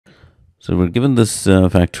So we're given this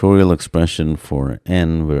factorial expression for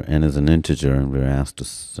n, where n is an integer, and we're asked to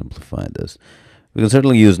simplify this. We can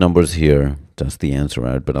certainly use numbers here, test the answer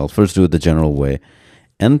out, but I'll first do it the general way.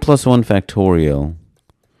 N plus 1 factorial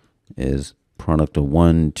is product of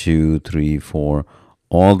 1, 2, 3, 4,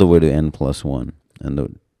 all the way to n plus 1. And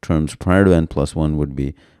the terms prior to n plus 1 would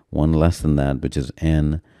be 1 less than that, which is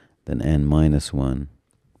n, then n minus 1,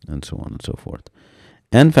 and so on and so forth.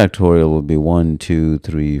 N factorial will be 1, 2,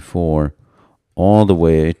 3, 4, all the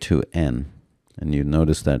way to n. And you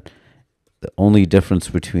notice that the only difference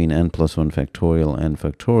between n plus 1 factorial and n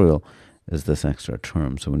factorial is this extra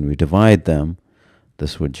term. So when we divide them,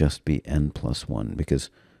 this would just be n plus 1, because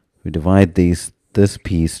we divide these, this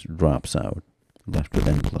piece drops out, left with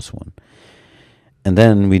n plus 1. And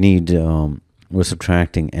then we need, we're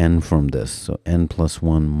subtracting n from this. So n plus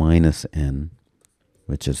 1 minus n,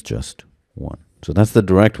 which is just 1. So that's the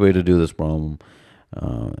direct way to do this problem,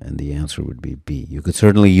 and the answer would be B. You could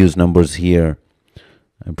certainly use numbers here.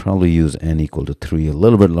 I'd probably use n equal to 3, a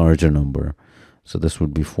little bit larger number. So this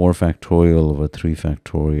would be 4 factorial over 3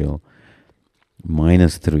 factorial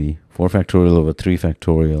minus 3. 4 factorial over 3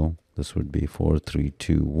 factorial. This would be 4, 3,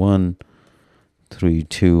 2, 1. 3,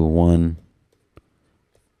 2, 1.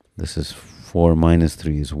 This is 4 minus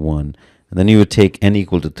 3 is 1. And then you would take n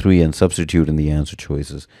equal to 3 and substitute in the answer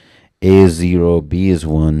choices. A is 0, B is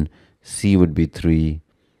 1, C would be 3,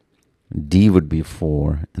 D would be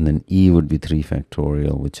 4, and then E would be 3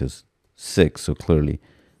 factorial, which is 6. So clearly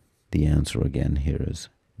the answer again here is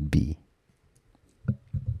B.